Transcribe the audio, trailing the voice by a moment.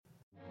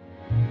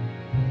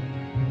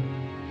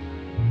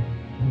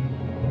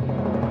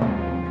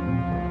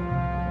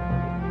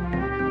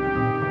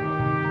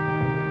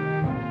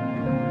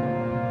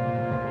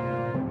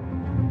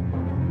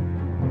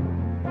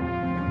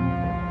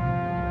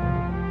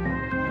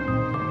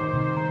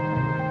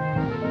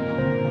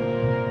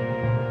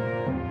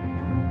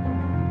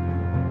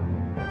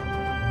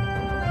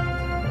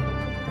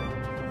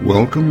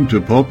Welcome to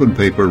Pulp and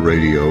Paper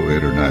Radio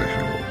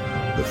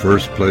International, the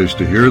first place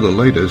to hear the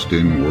latest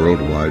in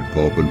worldwide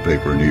pulp and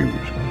paper news.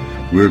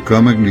 We're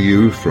coming to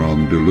you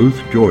from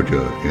Duluth,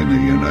 Georgia, in the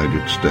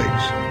United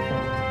States.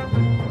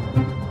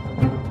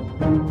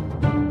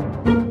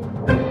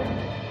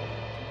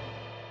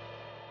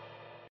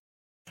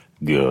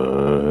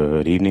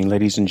 Good evening,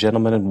 ladies and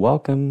gentlemen, and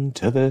welcome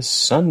to this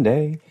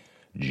Sunday,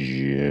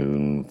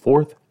 June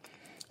 4th,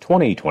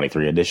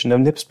 2023 edition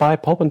of Nips by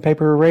Pulp and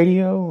Paper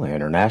Radio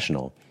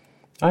International.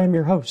 I am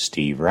your host,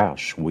 Steve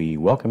Roush. We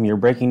welcome your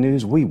breaking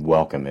news. We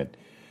welcome it.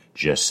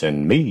 Just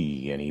send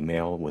me an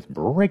email with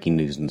breaking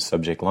news in the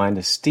subject line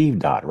to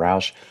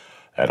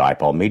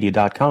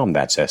steve.roush@ipulmedia.com.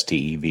 That's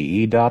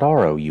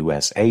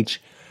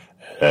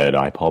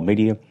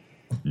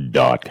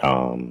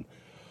steve.roush@ipulmedia.com.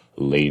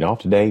 Leading off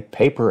today,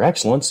 Paper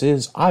Excellence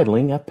is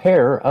idling a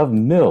pair of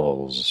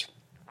mills.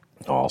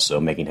 Also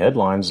making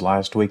headlines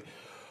last week,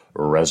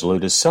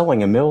 Resolute is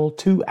selling a mill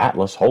to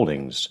Atlas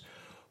Holdings.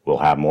 We'll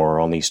have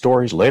more on these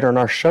stories later in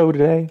our show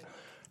today,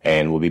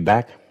 and we'll be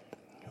back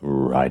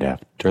right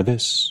after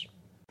this.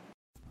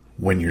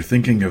 When you're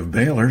thinking of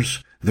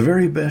balers, the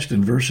very best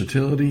in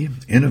versatility,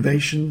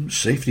 innovation,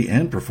 safety,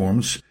 and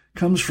performance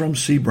comes from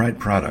Seabright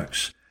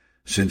products.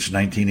 Since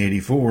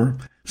 1984,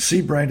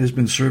 Seabright has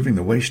been serving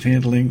the waste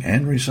handling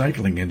and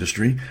recycling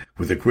industry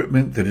with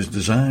equipment that is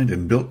designed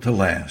and built to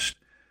last.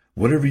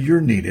 Whatever your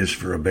need is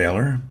for a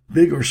baler,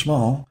 big or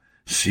small,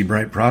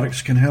 Seabright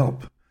products can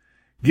help.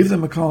 Give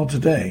them a call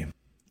today,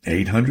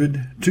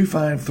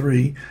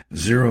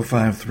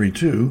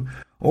 800-253-0532,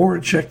 or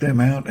check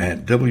them out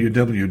at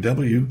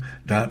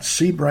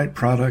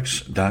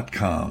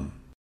www.seabrightproducts.com.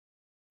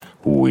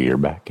 We're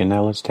back, and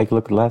now let's take a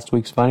look at last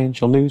week's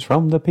financial news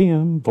from the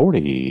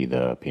PM40.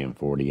 The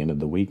PM40 ended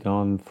the week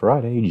on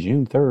Friday,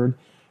 June 3rd,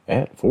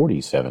 at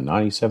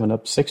 47.97,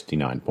 up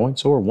 69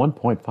 points, or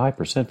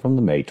 1.5% from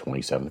the May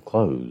 27th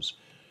close.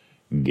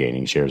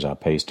 Gaining shares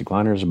outpaced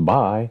decliners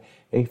by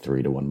a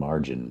 3-1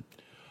 margin.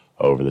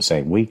 Over the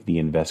same week, the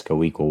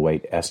Invesco Equal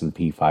Weight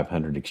S&P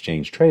 500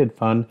 Exchange Traded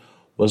Fund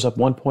was up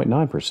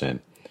 1.9%.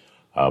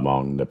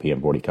 Among the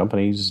PM40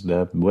 companies,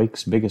 the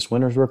week's biggest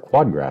winners were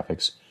Quad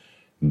Graphics,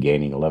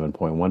 gaining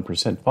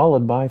 11.1%,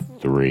 followed by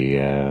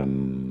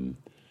 3M,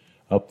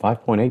 up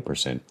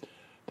 5.8%.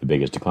 The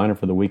biggest decliner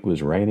for the week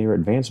was Rainier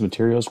Advanced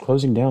Materials,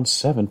 closing down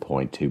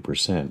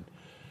 7.2%.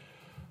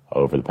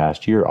 Over the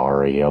past year,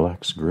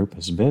 RALX Group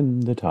has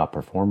been the top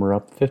performer,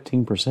 up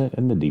 15%,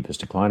 and the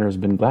deepest decliner has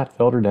been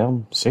Glatfelter,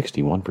 down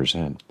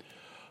 61%.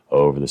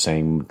 Over the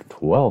same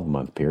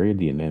 12-month period,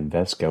 the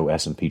Invesco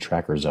S&P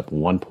tracker is up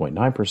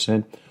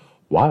 1.9%,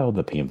 while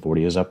the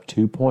PM40 is up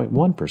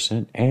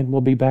 2.1%, and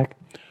we'll be back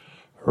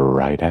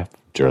right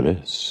after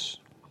this.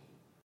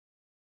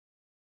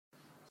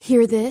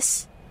 Hear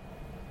this?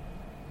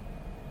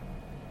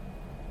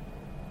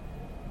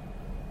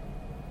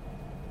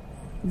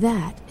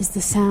 That is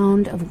the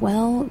sound of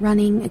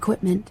well-running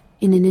equipment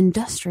in an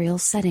industrial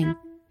setting.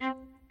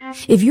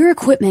 If your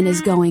equipment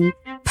is going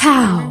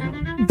pow,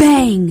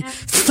 bang,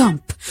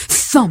 thump,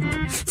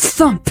 thump,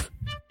 thump,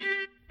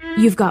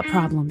 you've got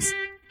problems.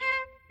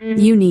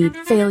 You need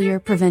Failure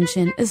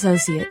Prevention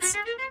Associates.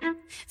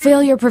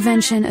 Failure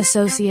Prevention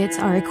Associates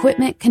are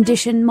equipment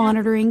condition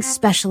monitoring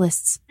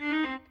specialists.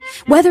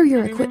 Whether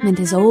your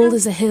equipment is old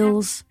as the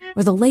hills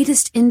or the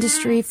latest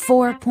Industry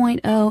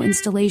 4.0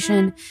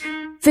 installation,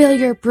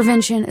 Failure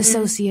Prevention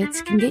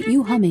Associates can get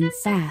you humming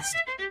fast.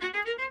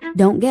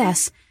 Don't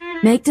guess.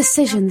 Make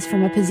decisions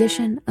from a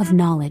position of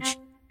knowledge.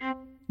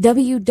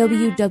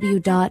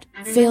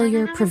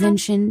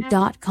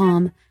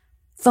 www.failureprevention.com.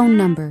 Phone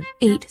number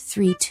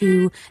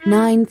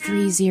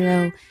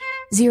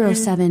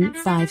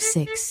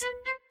 832-930-0756.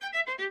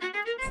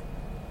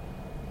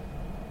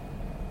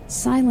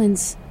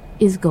 Silence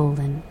is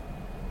golden.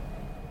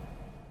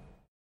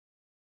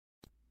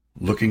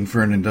 Looking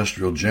for an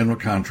industrial general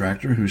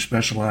contractor who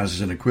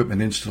specializes in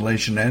equipment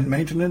installation and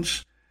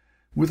maintenance?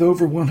 With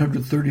over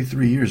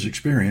 133 years'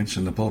 experience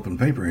in the pulp and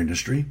paper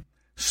industry,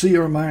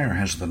 C.R. Meyer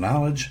has the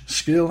knowledge,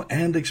 skill,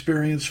 and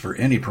experience for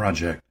any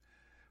project.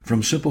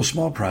 From simple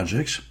small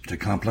projects to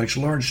complex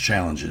large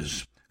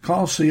challenges,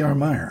 call C.R.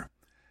 Meyer.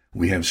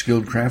 We have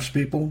skilled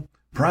craftspeople,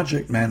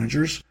 project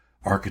managers,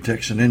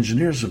 architects, and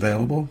engineers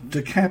available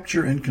to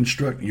capture and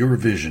construct your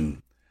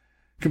vision.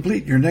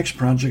 Complete your next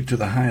project to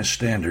the highest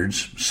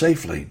standards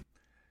safely.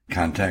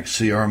 Contact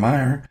C.R.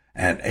 Meyer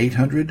at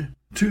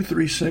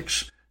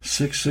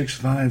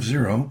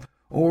 800-236-6650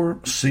 or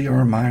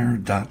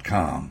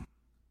crmeyer.com.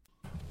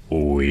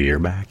 We're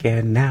back,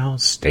 and now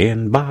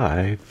stand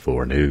by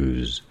for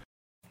news.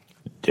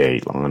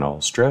 Dateline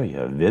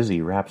Australia, Visy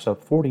wraps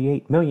up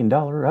 $48 million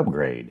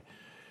upgrade.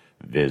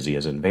 Visy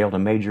has unveiled a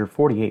major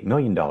 $48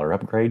 million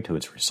upgrade to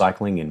its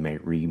recycling and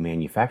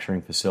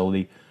remanufacturing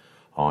facility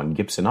on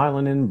Gibson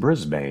Island in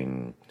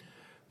Brisbane.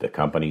 The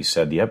company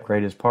said the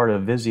upgrade is part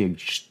of Visy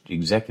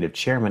Executive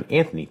Chairman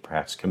Anthony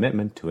Pratt's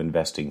commitment to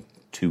investing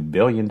 $2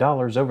 billion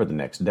over the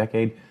next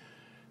decade,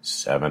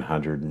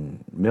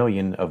 $700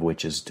 million of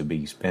which is to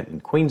be spent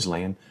in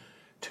Queensland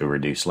to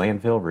reduce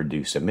landfill,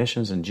 reduce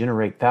emissions, and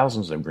generate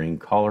thousands of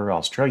green-collar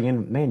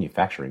Australian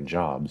manufacturing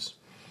jobs.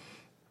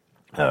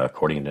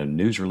 According to a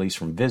news release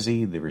from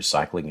Visi, the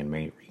recycling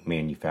and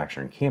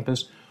manufacturing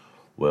campus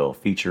will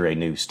feature a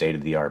new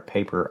state-of-the-art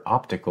paper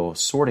optical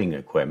sorting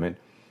equipment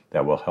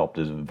that will help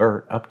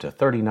divert up to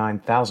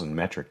 39,000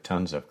 metric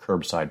tons of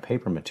curbside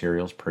paper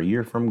materials per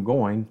year from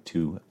going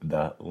to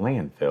the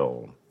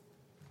landfill.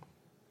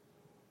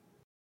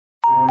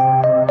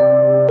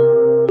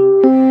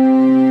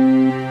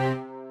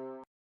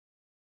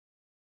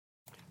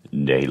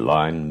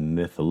 Dateline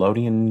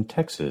Midlothian,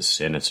 Texas.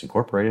 Ennis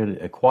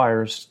Incorporated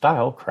acquires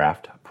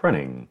Stylecraft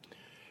Printing.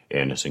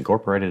 Ennis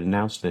Incorporated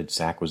announced its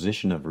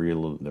acquisition of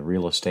the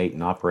real estate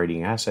and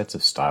operating assets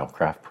of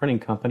Stylecraft Printing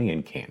Company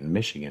in Canton,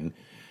 Michigan.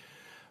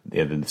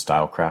 The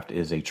Stylecraft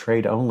is a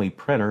trade-only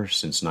printer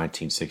since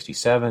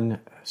 1967,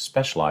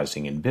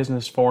 specializing in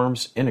business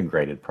forms,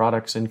 integrated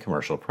products, and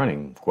commercial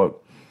printing.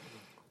 Quote,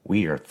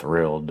 "We are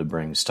thrilled to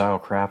bring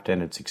Stylecraft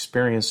and its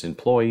experienced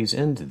employees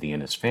into the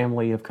Ennis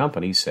family of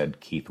companies," said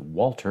Keith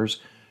Walters,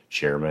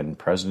 Chairman,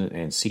 President,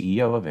 and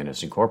CEO of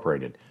Ennis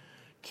Incorporated.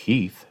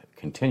 Keith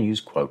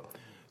continues, quote,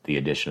 "The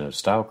addition of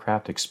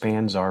Stylecraft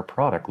expands our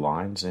product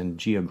lines and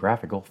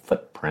geographical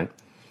footprint,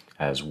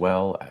 as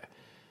well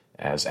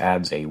as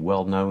adds a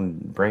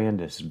well-known brand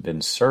that has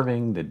been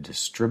serving the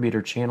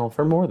distributor channel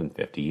for more than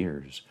 50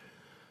 years.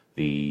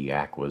 The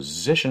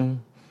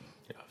acquisition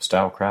of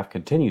Stylecraft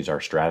continues our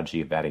strategy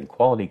of adding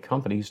quality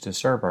companies to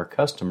serve our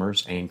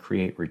customers and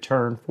create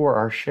return for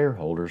our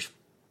shareholders."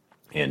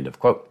 End of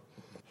quote.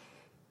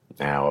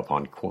 Now,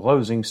 upon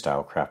closing,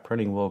 Stylecraft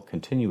Printing will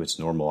continue its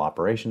normal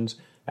operations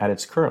at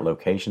its current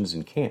locations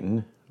in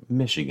Canton,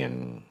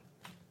 Michigan.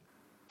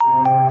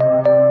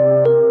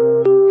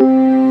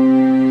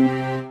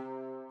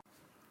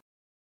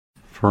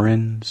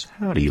 Friends,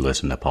 how do you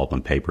listen to Pulp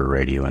and Paper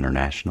Radio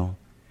International?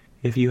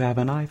 If you have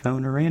an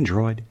iPhone or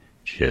Android,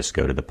 just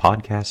go to the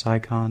podcast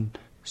icon,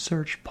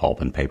 search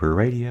Pulp and Paper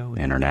Radio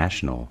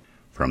International.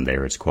 From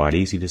there, it's quite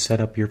easy to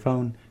set up your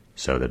phone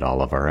so that all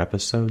of our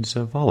episodes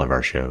of all of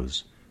our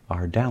shows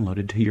are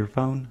downloaded to your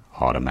phone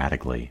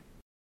automatically.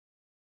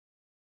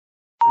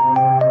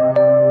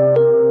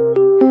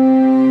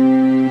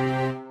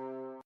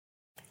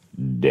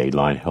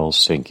 Dateline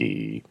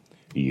Helsinki.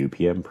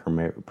 UPM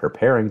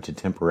preparing to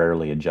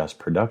temporarily adjust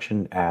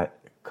production at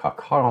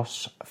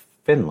Kaukas,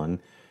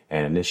 Finland,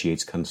 and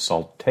initiates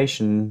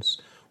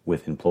consultations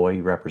with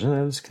employee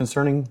representatives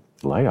concerning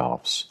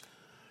layoffs.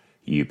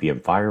 UPM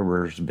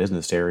Fiber's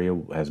business area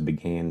has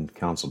begun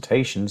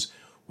consultations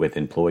with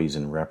employees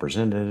and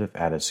representatives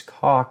at its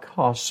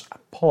Kaukas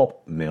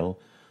pulp mill,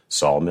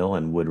 sawmill,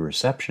 and wood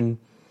reception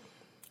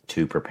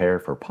to prepare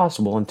for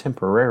possible and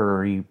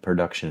temporary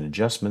production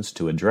adjustments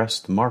to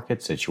address the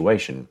market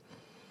situation.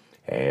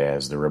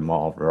 As the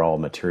raw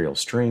material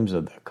streams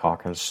of the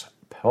Kaukas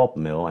pulp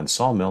mill and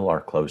sawmill are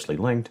closely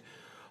linked,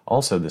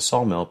 also the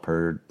sawmill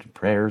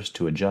prepares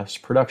to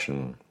adjust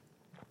production.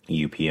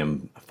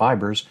 UPM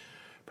Fibers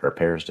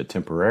prepares to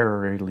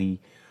temporarily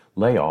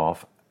lay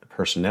off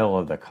personnel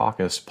of the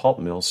Kaukas pulp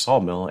mill,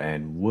 sawmill,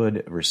 and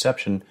wood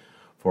reception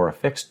for a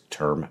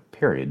fixed-term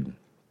period.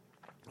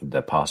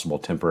 The possible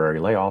temporary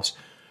layoffs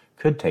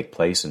could take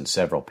place in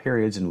several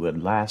periods and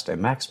would last a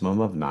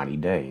maximum of 90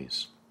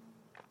 days.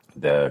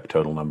 The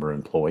total number of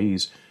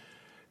employees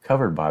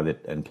covered by the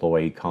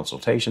employee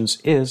consultations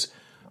is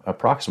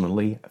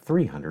approximately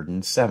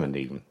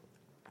 370.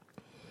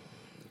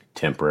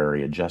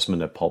 Temporary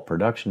adjustment of pulp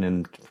production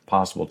and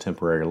possible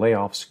temporary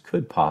layoffs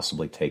could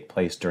possibly take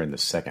place during the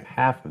second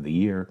half of the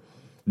year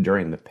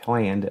during the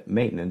planned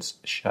maintenance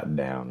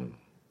shutdown.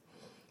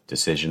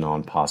 Decision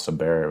on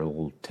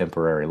possible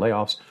temporary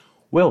layoffs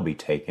will be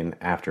taken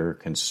after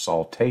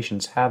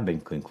consultations have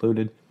been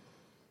concluded,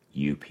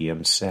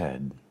 UPM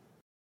said.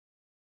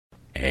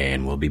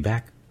 And we'll be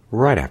back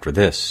right after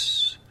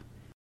this.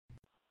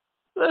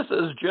 This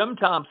is Jim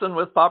Thompson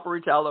with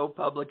Paparitalo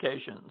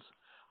Publications.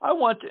 I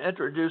want to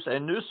introduce a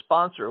new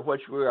sponsor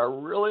which we are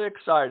really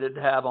excited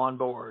to have on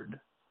board.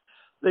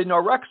 The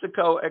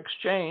Norexico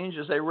Exchange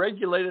is a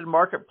regulated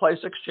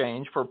marketplace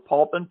exchange for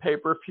pulp and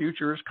paper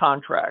futures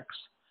contracts.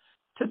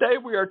 Today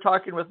we are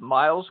talking with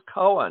Miles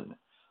Cohen,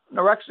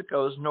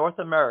 Norexico's North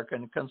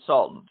American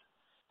consultant.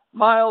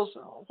 Miles,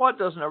 what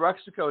does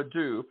Norexico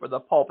do for the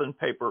pulp and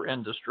paper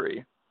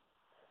industry?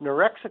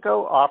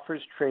 Norexico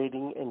offers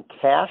trading in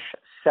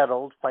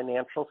cash-settled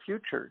financial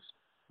futures.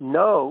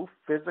 No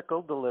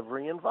physical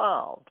delivery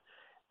involved.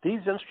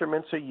 These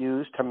instruments are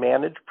used to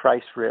manage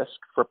price risk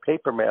for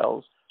paper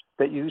mills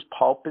that use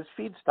pulp as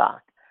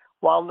feedstock.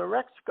 While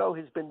Norexico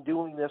has been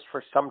doing this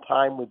for some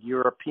time with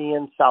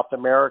European, South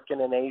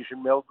American, and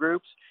Asian mill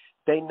groups,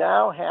 they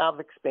now have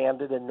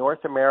expanded in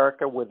North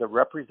America with a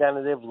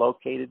representative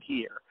located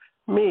here.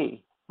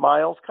 Me,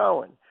 Miles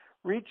Cohen.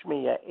 Reach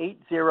me at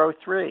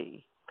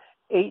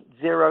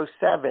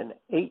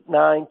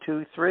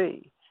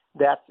 803-807-8923.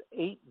 That's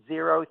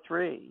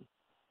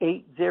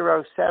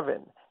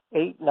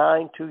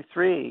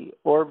 803-807-8923.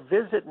 Or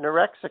visit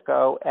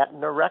Norexico at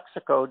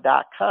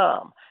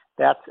norexico.com.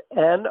 That's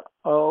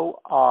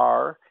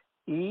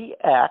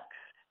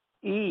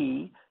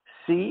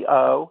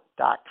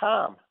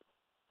NOREXECO.com.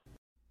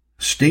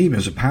 Steam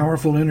is a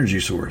powerful energy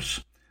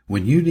source.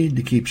 When you need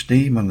to keep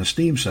steam on the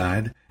steam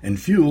side and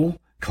fuel,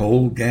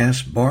 coal,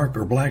 gas, bark,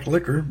 or black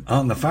liquor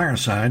on the fire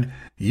side,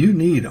 you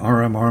need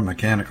RMR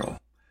Mechanical.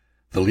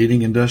 The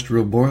leading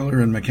industrial boiler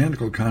and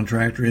mechanical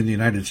contractor in the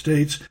United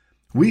States,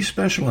 we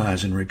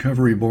specialize in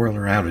recovery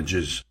boiler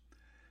outages.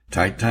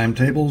 Tight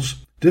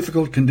timetables,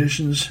 difficult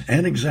conditions,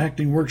 and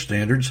exacting work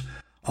standards,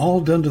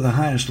 all done to the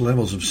highest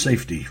levels of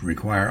safety,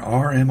 require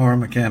RMR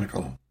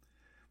Mechanical.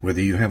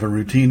 Whether you have a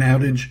routine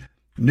outage,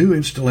 new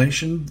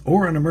installation,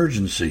 or an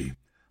emergency,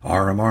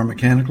 RMR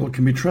Mechanical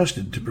can be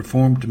trusted to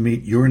perform to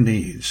meet your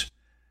needs.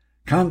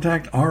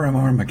 Contact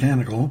RMR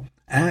Mechanical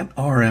at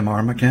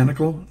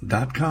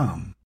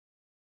rmrmechanical.com.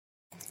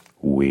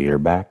 We're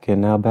back,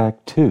 and now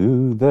back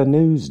to the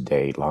news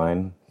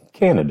dateline.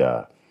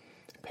 Canada.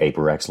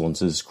 Paper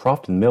Excellence's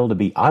Crofton Mill to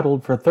be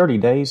idled for 30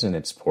 days and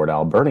its Port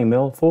Alberni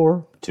Mill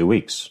for 2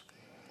 weeks.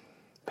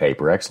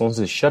 Paper Excellence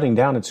is shutting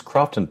down its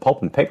Crofton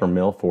Pulp and Paper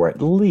Mill for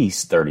at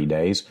least 30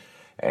 days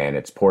and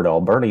its Port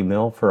Alberni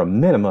Mill for a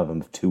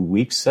minimum of 2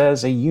 weeks,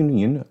 says a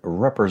union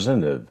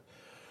representative.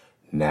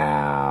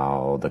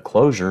 Now, the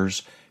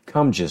closures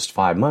come just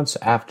 5 months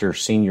after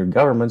senior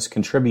governments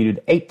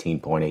contributed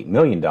 $18.8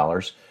 million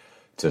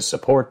to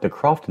support the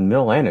Crofton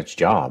Mill and its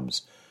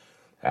jobs.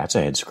 That's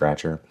a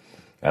head-scratcher.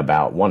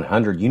 About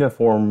 100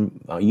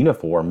 uniform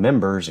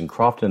members in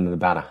Crofton and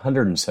about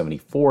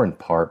 174 in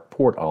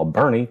Port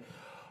Alberni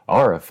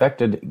are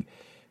affected.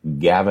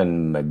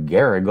 Gavin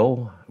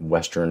McGarrigle,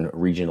 Western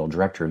Regional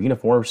Director of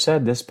Uniform,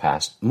 said this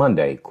past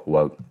Monday,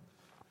 quote,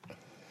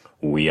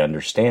 "We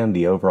understand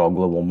the overall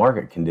global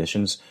market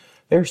conditions.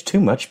 There's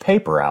too much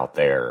paper out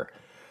there.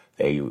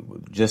 They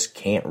just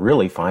can't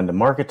really find a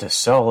market to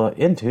sell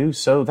into,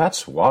 so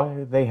that's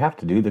why they have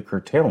to do the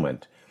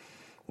curtailment.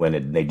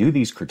 When they do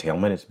these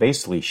curtailment, it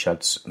basically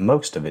shuts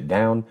most of it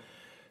down,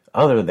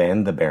 other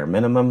than the bare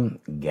minimum,"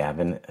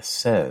 Gavin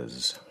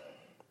says.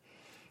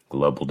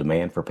 Global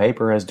demand for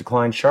paper has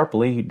declined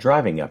sharply,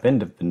 driving up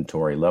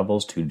inventory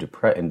levels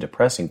and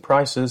depressing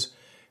prices,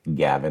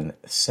 Gavin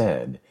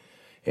said.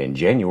 In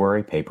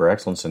January, Paper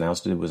Excellence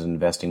announced it was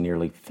investing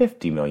nearly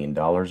 $50 million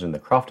in the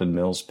Crofton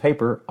Mill's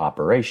paper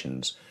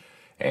operations,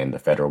 and the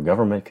federal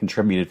government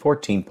contributed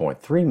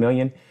 $14.3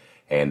 million,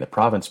 and the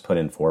province put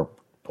in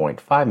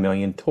 $4.5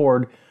 million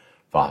toward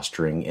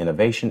fostering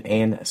innovation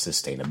and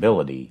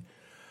sustainability.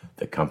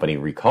 The company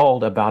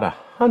recalled about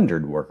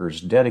 100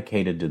 workers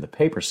dedicated to the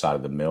paper side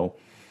of the mill,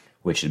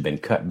 which had been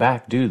cut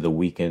back due to the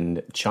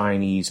weakened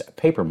Chinese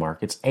paper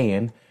markets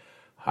and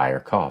higher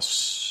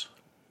costs.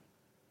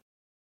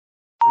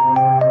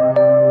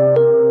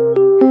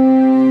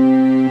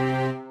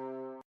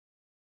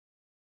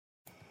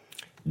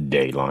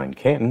 Dateline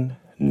Canton,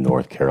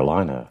 North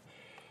Carolina.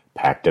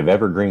 Pactiv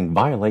Evergreen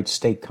violates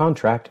state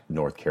contract,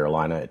 North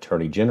Carolina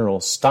Attorney General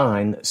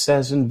Stein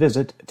says in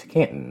visit to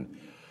Canton.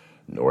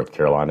 North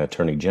Carolina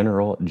Attorney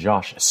General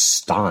Josh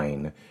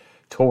Stein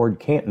toured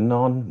Canton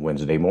on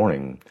Wednesday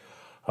morning.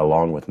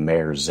 Along with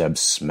Mayor Zeb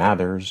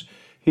Smathers,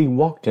 he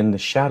walked in the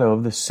shadow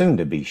of the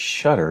soon-to-be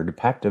shuttered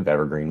Pactiv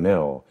Evergreen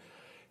Mill.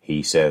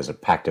 He says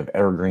Pactiv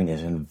Evergreen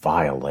is in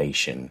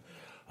violation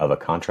of a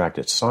contract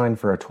it signed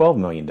for a $12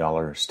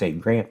 million state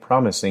grant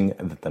promising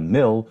that the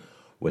mill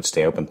would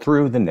stay open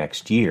through the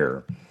next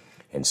year.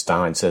 And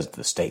Stein says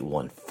the state will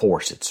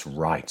enforce its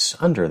rights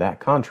under that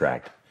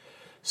contract.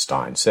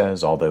 Stein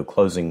says, although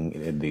closing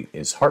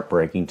is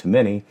heartbreaking to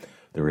many,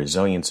 the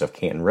resilience of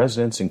Canton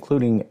residents,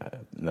 including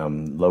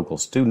local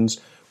students,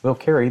 will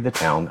carry the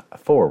town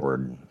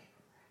forward.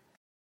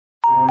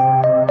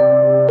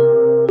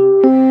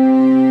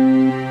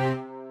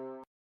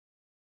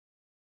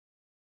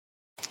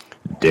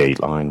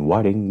 Dateline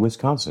Whiting,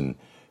 Wisconsin.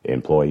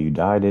 Employee who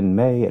died in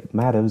May at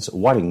Mativ's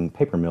Whiting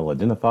paper mill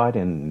identified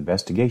and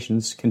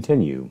investigations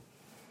continue.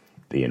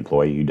 The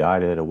employee who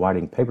died at a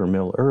Whiting paper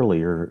mill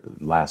earlier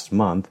last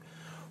month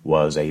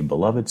was a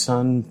beloved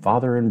son,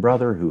 father, and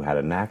brother who had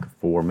a knack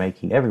for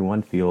making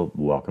everyone feel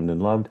welcomed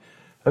and loved,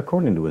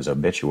 according to his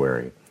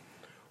obituary.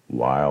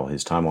 While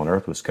his time on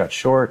earth was cut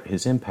short,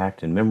 his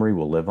impact and memory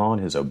will live on,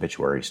 his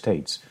obituary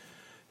states.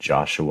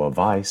 Joshua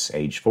Weiss,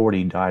 age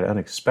 40, died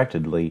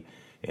unexpectedly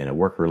in a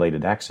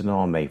work-related accident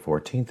on May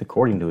 14th,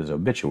 according to his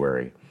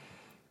obituary.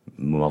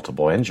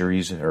 Multiple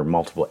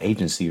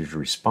agencies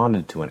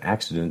responded to an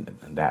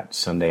accident that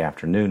Sunday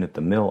afternoon at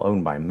the mill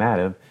owned by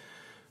Mativ,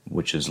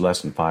 which is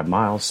less than 5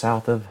 miles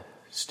south of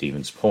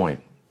Stevens Point.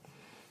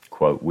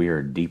 Quote, "We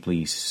are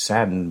deeply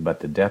saddened by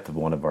the death of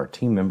one of our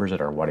team members at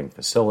our Whiting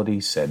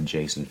facility," said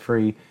Jason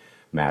Free,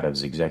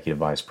 Mativ's Executive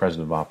Vice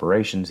President of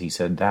Operations. He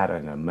said that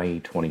in a May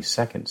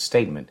 22nd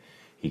statement.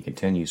 He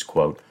continues,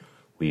 quote,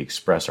 "We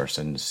express our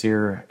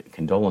sincere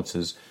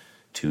condolences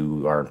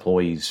to our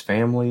employees'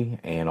 family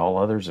and all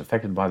others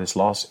affected by this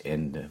loss,"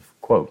 end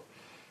quote.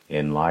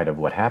 In light of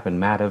what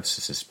happened, Mativ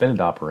suspended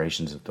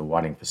operations at the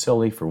Whiting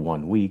facility for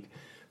 1 week,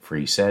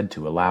 Free said,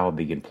 to allow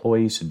the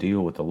employees to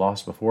deal with the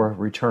loss before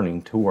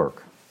returning to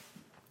work.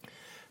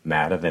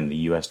 Mativ and the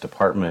U.S.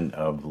 Department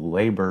of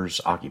Labor's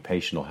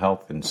Occupational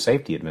Health and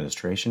Safety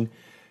Administration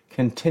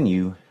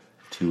continue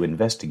to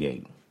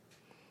investigate.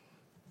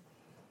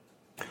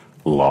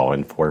 Law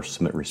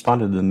enforcement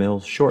responded to the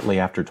mills shortly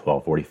after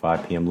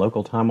 12:45 p.m.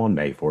 local time on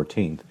May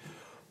 14th.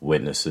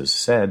 Witnesses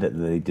said that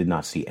they did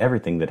not see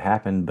everything that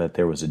happened, but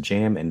there was a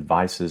jam and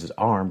Vice's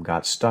arm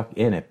got stuck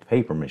in a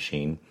paper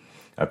machine.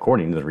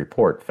 According to the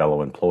report,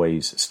 fellow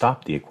employees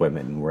stopped the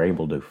equipment and were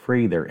able to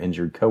free their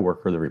injured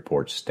coworker, the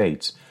report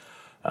states.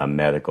 A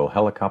medical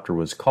helicopter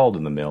was called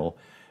in the mill,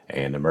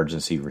 and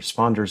emergency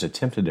responders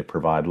attempted to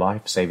provide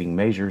life-saving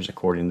measures,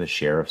 according to the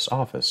sheriff's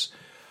office.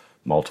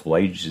 Multiple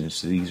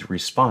agencies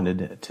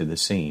responded to the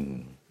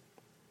scene.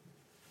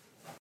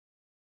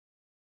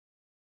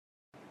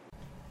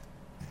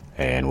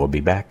 And we'll be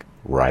back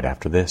right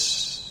after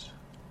this.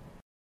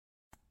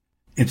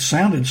 It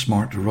sounded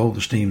smart to roll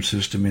the steam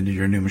system into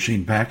your new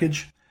machine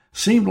package.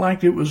 Seemed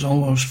like it was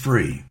almost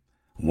free.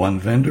 One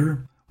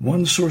vendor,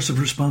 one source of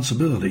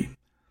responsibility.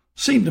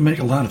 Seemed to make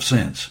a lot of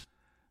sense.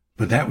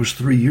 But that was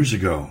 3 years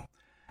ago.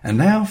 And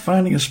now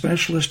finding a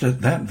specialist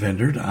at that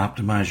vendor to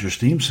optimize your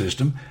steam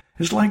system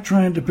is like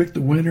trying to pick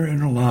the winner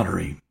in a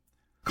lottery.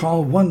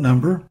 Call one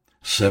number,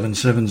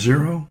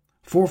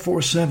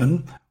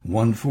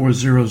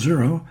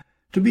 770-447-1400,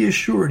 to be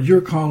assured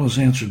your call is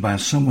answered by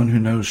someone who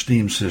knows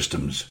steam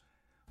systems.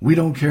 We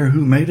don't care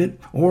who made it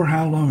or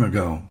how long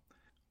ago.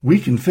 We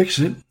can fix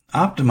it,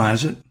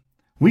 optimize it.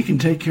 We can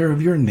take care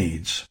of your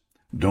needs.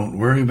 Don't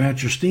worry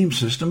about your steam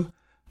system.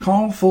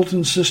 Call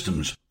Fulton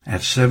Systems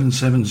at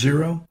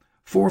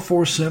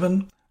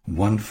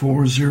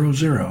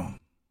 770-447-1400.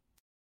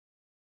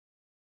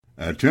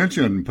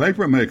 Attention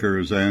paper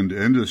makers and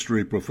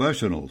industry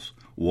professionals.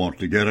 Want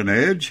to get an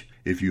edge?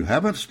 If you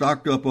haven't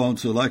stocked up on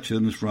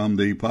selections from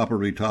the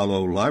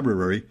Paperitalo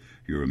Library,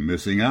 you're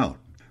missing out.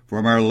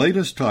 From our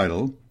latest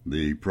title,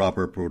 The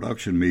Proper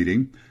Production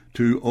Meeting,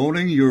 to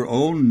owning your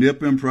own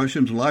Nip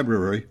Impressions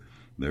library,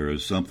 there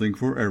is something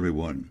for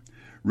everyone.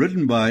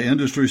 Written by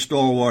industry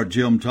stalwart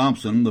Jim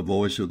Thompson, the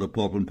voice of the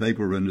pulp and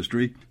paper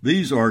industry,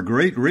 these are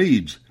great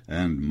reads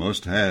and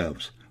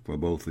must-haves for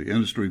both the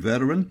industry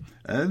veteran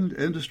and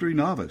industry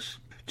novice.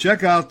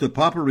 Check out the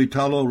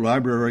Paperitalo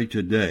Library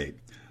today.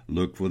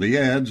 Look for the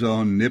ads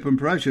on Nip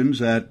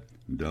Impressions at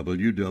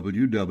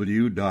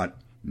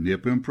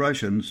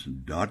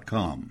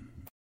www.nipimpressions.com.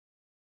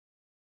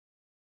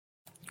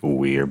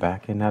 We're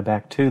back, and now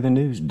back to the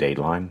news.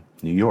 Dateline,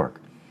 New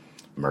York.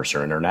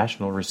 Mercer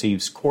International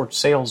receives court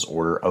sales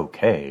order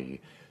okay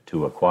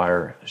to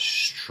acquire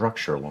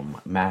structural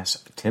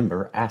mass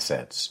timber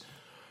assets.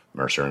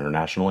 Mercer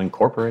International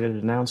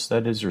Incorporated announced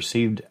that it has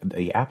received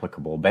the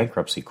applicable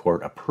bankruptcy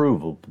court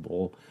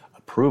approval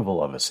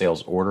of a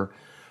sales order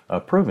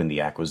approving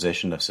the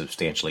acquisition of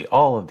substantially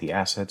all of the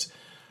assets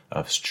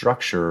of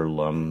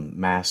Structural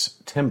Mass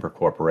Timber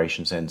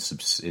Corporations and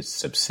its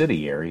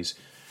subsidiaries,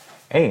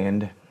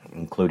 and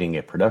including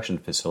a production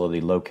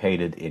facility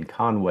located in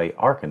Conway,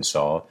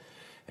 Arkansas,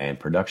 and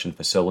production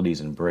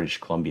facilities in British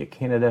Columbia,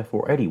 Canada,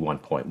 for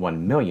 $81.1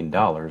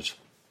 million,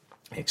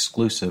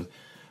 exclusive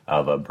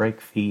of a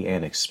break fee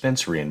and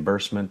expense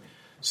reimbursement,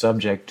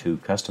 subject to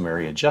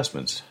customary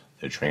adjustments.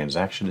 The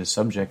transaction is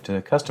subject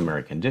to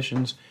customary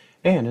conditions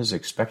and is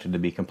expected to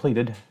be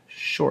completed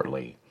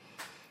shortly.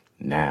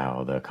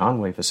 Now, the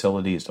Conway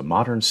facility is a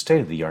modern,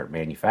 state-of-the-art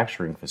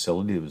manufacturing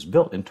facility that was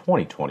built in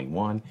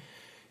 2021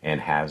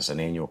 and has an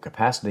annual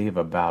capacity of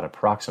about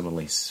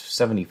approximately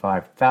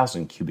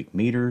 75,000 cubic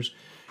meters,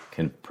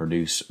 can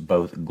produce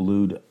both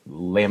glued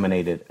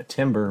laminated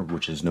timber,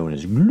 which is known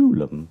as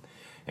glulam,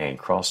 and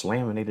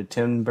cross-laminated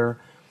timber,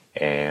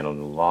 and a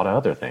lot of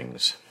other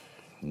things.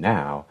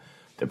 Now,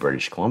 the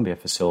British Columbia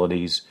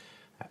facilities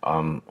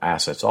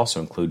assets also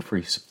include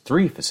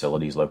three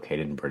facilities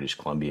located in British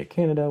Columbia,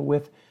 Canada,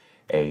 with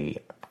a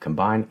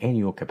combined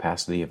annual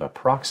capacity of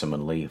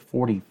approximately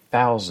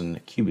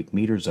 40,000 cubic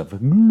meters of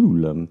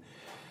glulam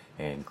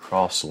and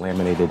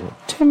cross-laminated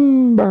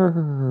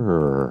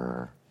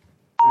timber.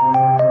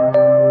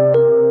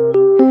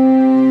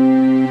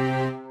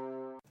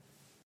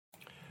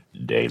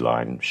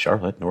 Dayline,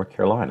 Charlotte, North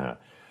Carolina.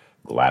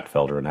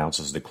 Glatfelter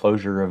announces the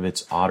closure of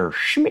its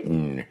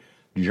Otterschmitten,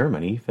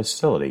 Germany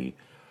facility.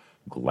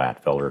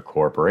 Glatfelter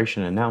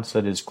Corporation announced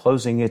that it is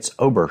closing its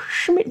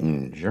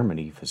Oberschmitten,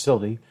 Germany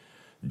facility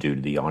due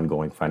to the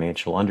ongoing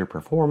financial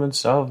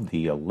underperformance of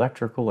the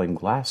electrical and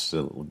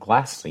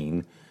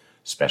glassine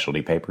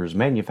specialty papers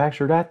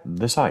manufactured at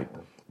the site.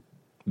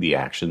 The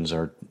actions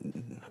are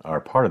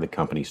part of the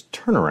company's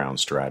turnaround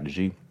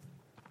strategy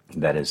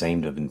that is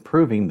aimed at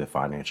improving the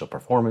financial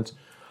performance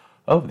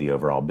of the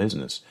overall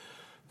business.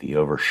 The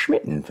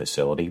Oberschmitten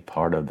facility,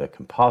 part of the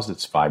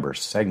composites fiber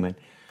segment,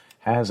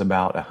 has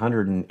about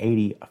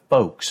 180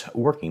 folks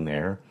working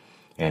there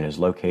and is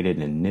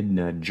located in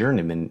Nidda,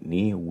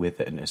 Germany, with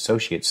an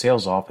associate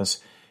sales office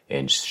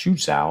in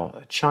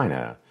Suzhou,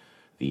 China.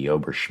 The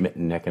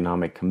Oberschmitten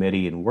Economic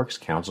Committee and Works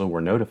Council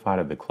were notified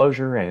of the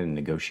closure, and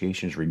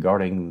negotiations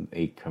regarding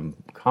a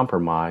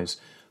compromise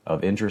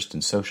of interest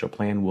and social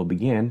plan will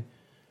begin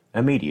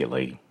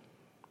immediately.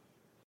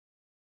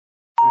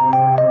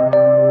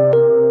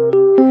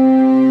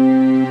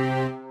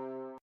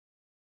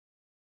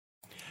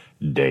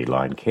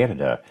 Dayline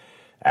Canada.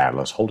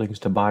 Atlas Holdings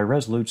to buy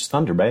Resolute's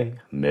Thunder Bay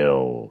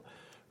mill.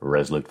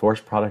 Resolute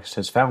Forest Products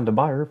has found a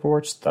buyer for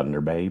its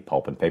Thunder Bay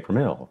pulp and paper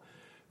mill.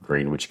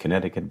 Greenwich,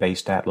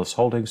 Connecticut-based Atlas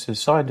Holdings has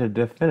signed a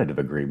definitive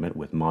agreement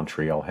with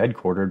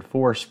Montreal-headquartered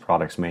forest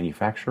products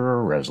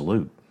manufacturer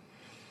Resolute.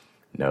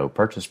 No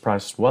purchase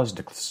price was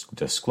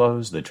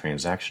disclosed. The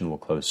transaction will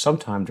close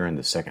sometime during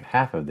the second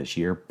half of this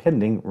year,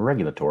 pending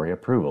regulatory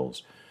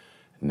approvals.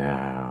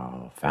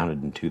 Now,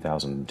 founded in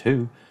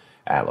 2002,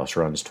 Atlas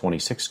runs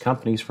 26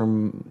 companies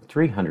from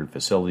 300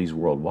 facilities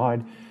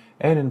worldwide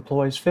and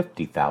employs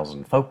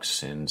 50,000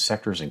 folks in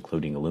sectors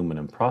including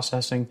aluminum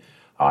processing,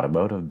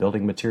 automotive,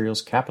 building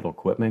materials, capital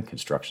equipment,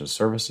 construction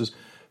services,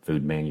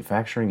 food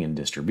manufacturing and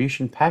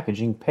distribution,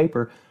 packaging,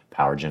 paper,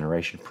 power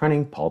generation,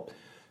 printing, pulp,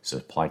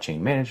 supply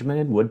chain management,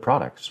 and wood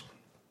products.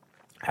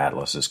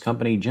 Atlas's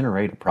company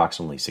generate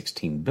approximately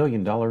 $16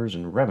 billion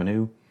in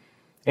revenue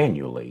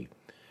annually.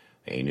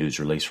 A news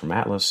release from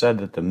Atlas said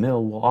that the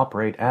mill will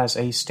operate as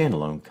a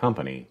standalone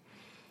company.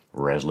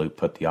 Resolute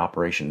put the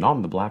operation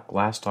on the block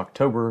last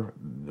October.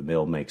 The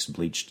mill makes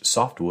bleached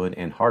softwood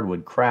and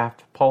hardwood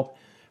kraft, pulp,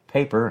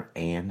 paper,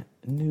 and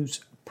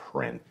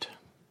newsprint.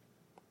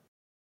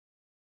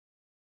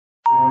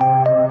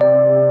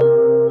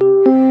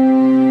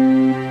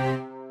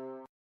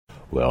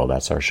 Well,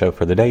 that's our show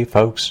for the day,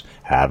 folks.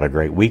 Have a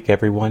great week,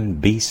 everyone.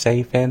 Be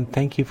safe, and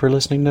thank you for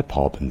listening to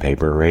Pulp and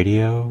Paper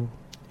Radio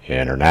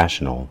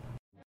International.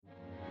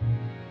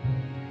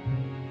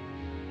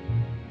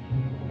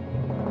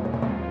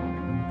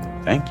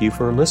 Thank you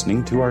for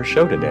listening to our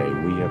show today.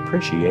 We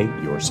appreciate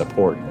your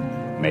support.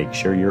 Make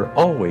sure you're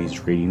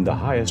always reading the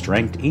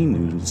highest-ranked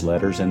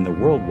e-newsletters in the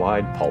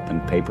worldwide pulp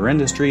and paper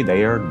industry.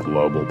 They are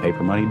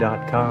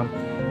globalpapermoney.com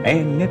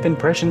and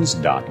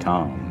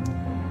nipimpressions.com.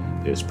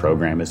 This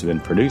program has been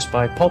produced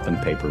by Pulp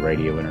and Paper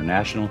Radio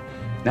International,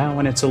 now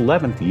in its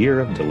 11th year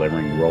of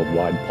delivering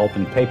worldwide pulp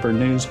and paper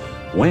news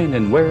when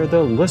and where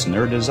the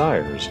listener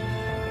desires.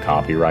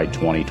 Copyright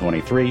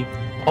 2023,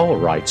 all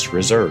rights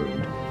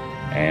reserved.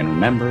 And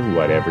remember,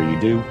 whatever you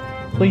do,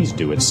 please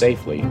do it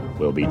safely.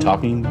 We'll be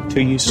talking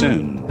to you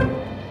soon.